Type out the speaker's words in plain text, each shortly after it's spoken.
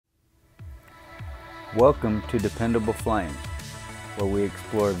Welcome to Dependable Flame, where we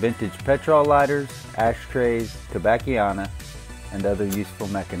explore vintage petrol lighters, ashtrays, tobacciana, and other useful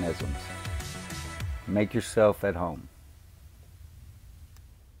mechanisms. Make yourself at home.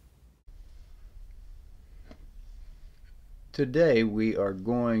 Today we are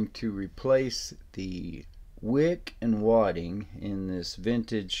going to replace the wick and wadding in this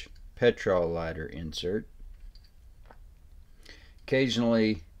vintage petrol lighter insert.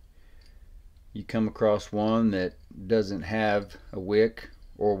 Occasionally you come across one that doesn't have a wick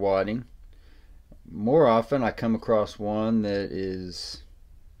or wadding. More often I come across one that is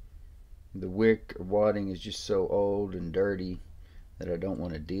the wick or wadding is just so old and dirty that I don't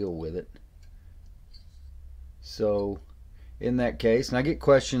want to deal with it. So in that case, and I get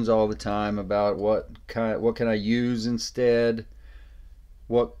questions all the time about what can I use instead,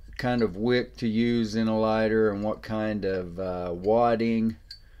 what kind of wick to use in a lighter, and what kind of wadding,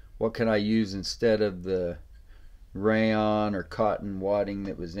 what can I use instead of the rayon or cotton wadding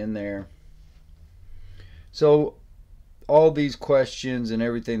that was in there. So all these questions and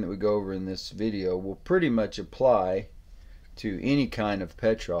everything that we go over in this video will pretty much apply to any kind of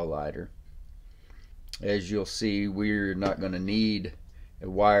petrol lighter. As you'll see, we're not going to need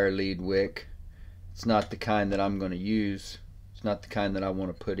a wire lead wick. It's not the kind that I'm going to use. It's not the kind that I want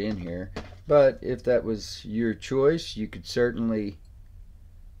to put in here. But if that was your choice, you could certainly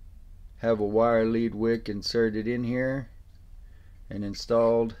have a wire lead wick inserted in here and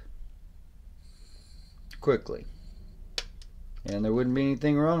installed quickly. And there wouldn't be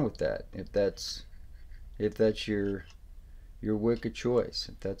anything wrong with that if that's your wick of choice,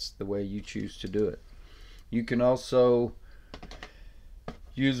 if that's the way you choose to do it. You can also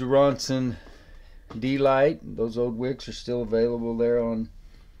use a Ronson D-Light. Those old wicks are still available there on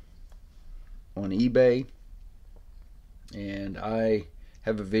eBay. And I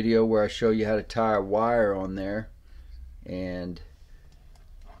have a video where I show you how to tie a wire on there. And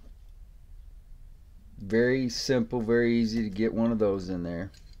very simple, very easy to get one of those in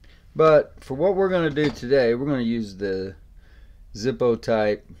there. But for what we're going to do today, we're going to use the Zippo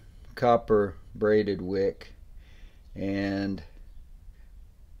type copper braided wick, and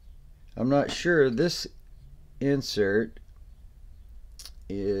I'm not sure, this insert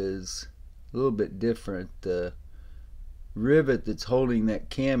is a little bit different. The rivet that's holding that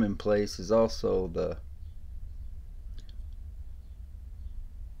cam in place is also the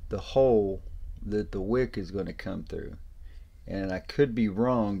hole that the wick is going to come through, and I could be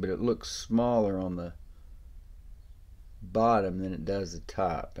wrong, but it looks smaller on the bottom than it does the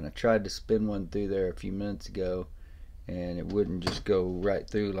top. And I tried to spin one through there a few minutes ago and it wouldn't just go right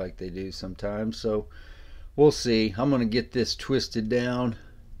through like they do sometimes. So we'll see. I'm going to get this twisted down.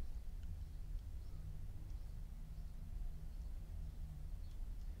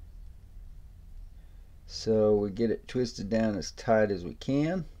 So we get it twisted down as tight as we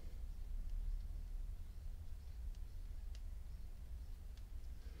can.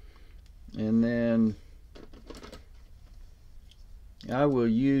 And then I will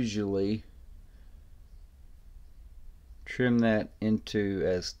usually trim that into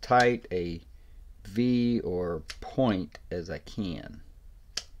as tight a V or point as I can.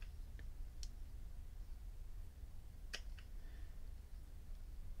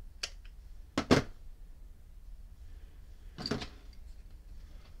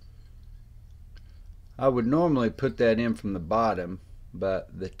 I would normally put that in from the bottom, but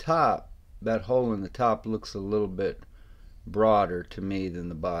the top, that hole in the top, looks a little bit broader to me than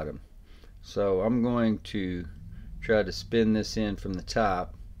the bottom. So I'm going to try to spin this in from the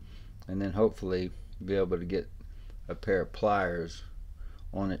top and then hopefully be able to get a pair of pliers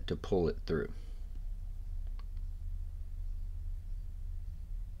on it to pull it through.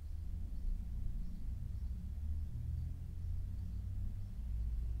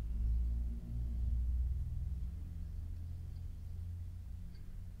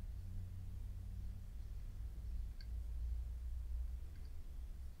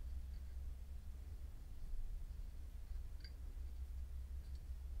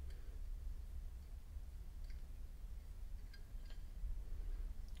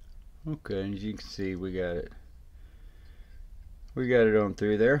 Okay, as you can see, we got it on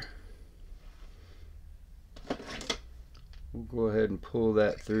through there. We'll go ahead and pull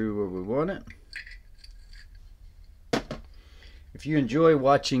that through where we want it. If you enjoy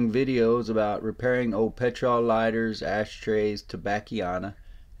watching videos about repairing old petrol lighters, ashtrays, tobacciana,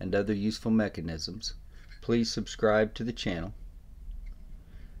 and other useful mechanisms, please subscribe to the channel.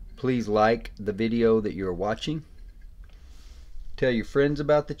 Please like the video that you're watching. Tell your friends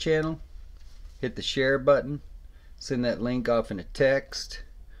about the channel. Hit the share button. Send that link off in a text.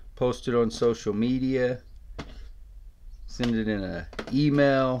 post it on social media, send it in an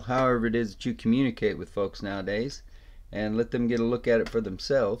email, however it is that you communicate with folks nowadays, and let them get a look at it for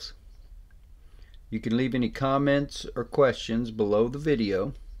themselves. You can leave any comments or questions below the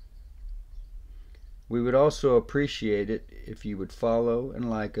video. We would also appreciate it if you would follow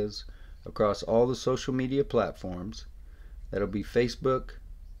and like us across all the social media platforms. That'll be Facebook,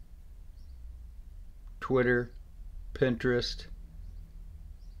 Twitter, Pinterest,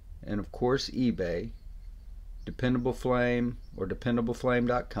 and of course eBay, Dependable Flame or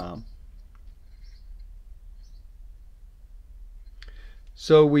dependableflame.com.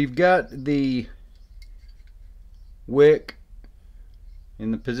 So we've got the wick in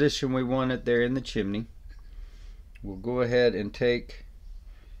the position we want it there in the chimney. We'll go ahead and take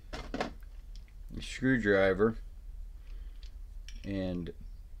a screwdriver and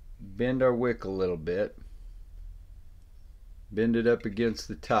bend our wick a little bit. Bend it up against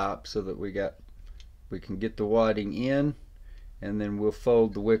the top so that we can get the wadding in, and then we'll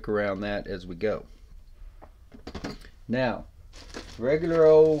fold the wick around that as we go. Now, regular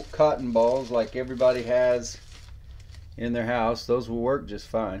old cotton balls like everybody has in their house, those will work just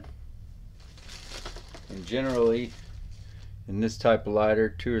fine. And generally, in this type of lighter,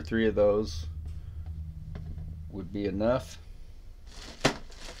 2 or 3 of those would be enough.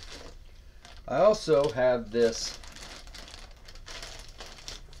 I also have this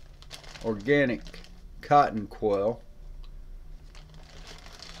organic cotton coil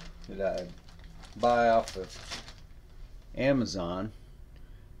that I buy off of Amazon,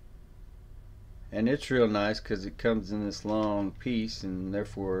 and it's real nice because it comes in this long piece, and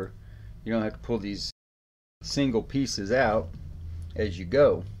therefore you don't have to pull these single pieces out as you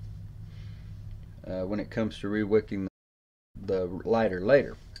go when it comes to re-wicking the lighter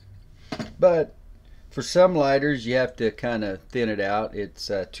later. But for some lighters you have to kind of thin it out. It's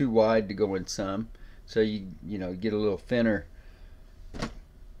too wide to go in some, so you get a little thinner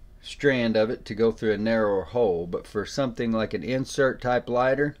strand of it to go through a narrower hole. But for something like an insert type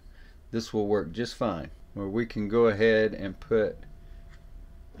lighter, this will work just fine, where we can go ahead and put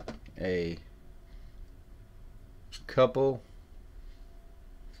a couple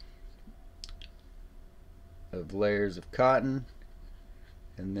of layers of cotton,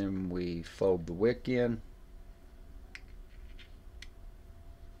 and then we fold the wick in.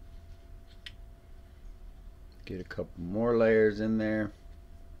 Get a couple more layers in there.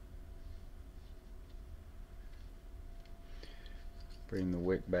 Bring the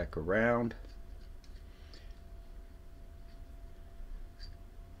wick back around.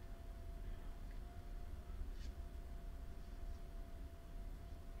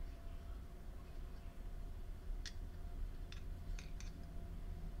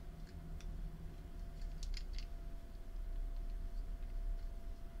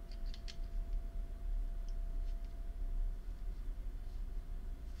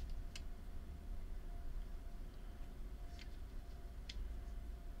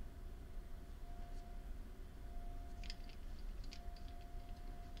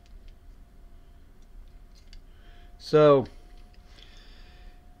 So,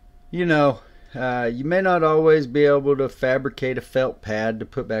 you may not always be able to fabricate a felt pad to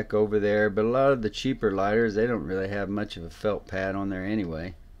put back over there, but a lot of the cheaper lighters, they don't really have much of a felt pad on there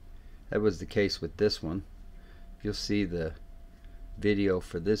anyway. That was the case with this one. You'll see the video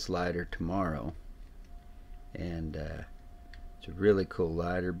for this lighter tomorrow, and it's a really cool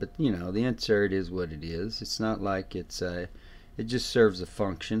lighter. But the insert is what it is. It's not like it just serves a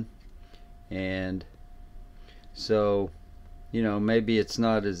function. And so maybe it's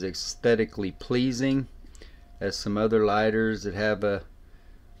not as aesthetically pleasing as some other lighters that have a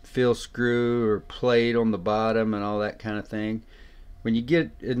fill screw or plate on the bottom and all that kind of thing. When you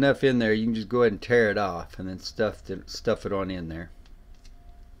get enough in there, you can just go ahead and tear it off and then stuff it on in there.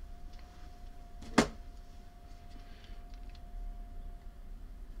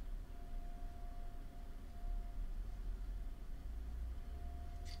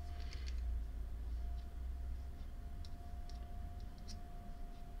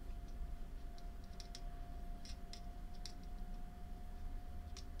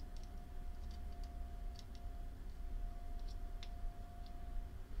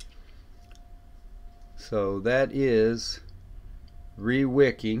 So that is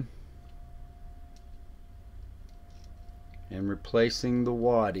re-wicking and replacing the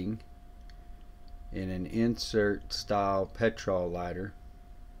wadding in an insert style petrol lighter.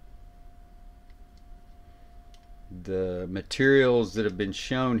 The materials that have been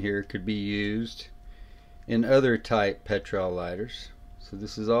shown here could be used in other type petrol lighters. So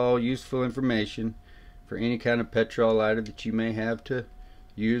this is all useful information for any kind of petrol lighter that you may have to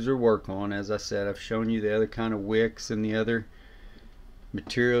use or work on. As I said, I've shown you the other kind of wicks and the other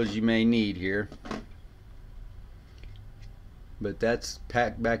materials you may need here. But that's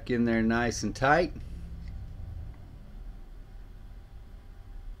packed back in there nice and tight.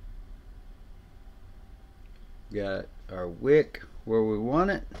 Got our wick where we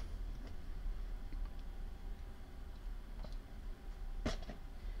want it.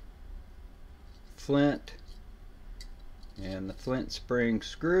 Flint and the flint spring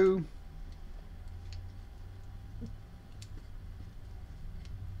screw.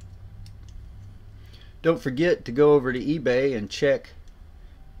 Don't forget to go over to eBay and check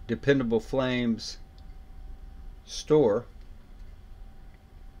Dependable Flames store.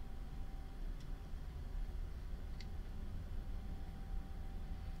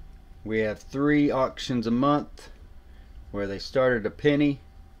 We have 3 auctions a month where they start at a penny.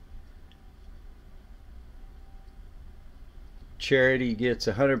 Charity gets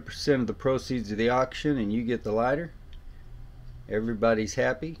 100% of the proceeds of the auction and you get the lighter. Everybody's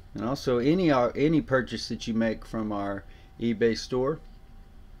happy. And also any purchase that you make from our eBay store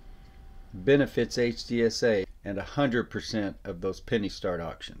benefits HDSA and 100% of those penny start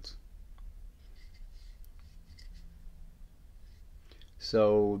auctions.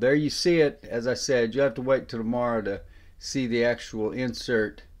 So there you see it. As I said, you have to wait till tomorrow to see the actual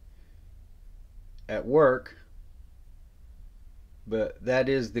insert at work. But that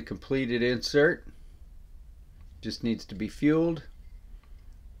is the completed insert. Just needs to be fueled,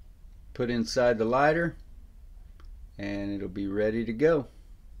 put inside the lighter, and it'll be ready to go.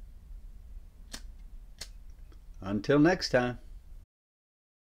 Until next time.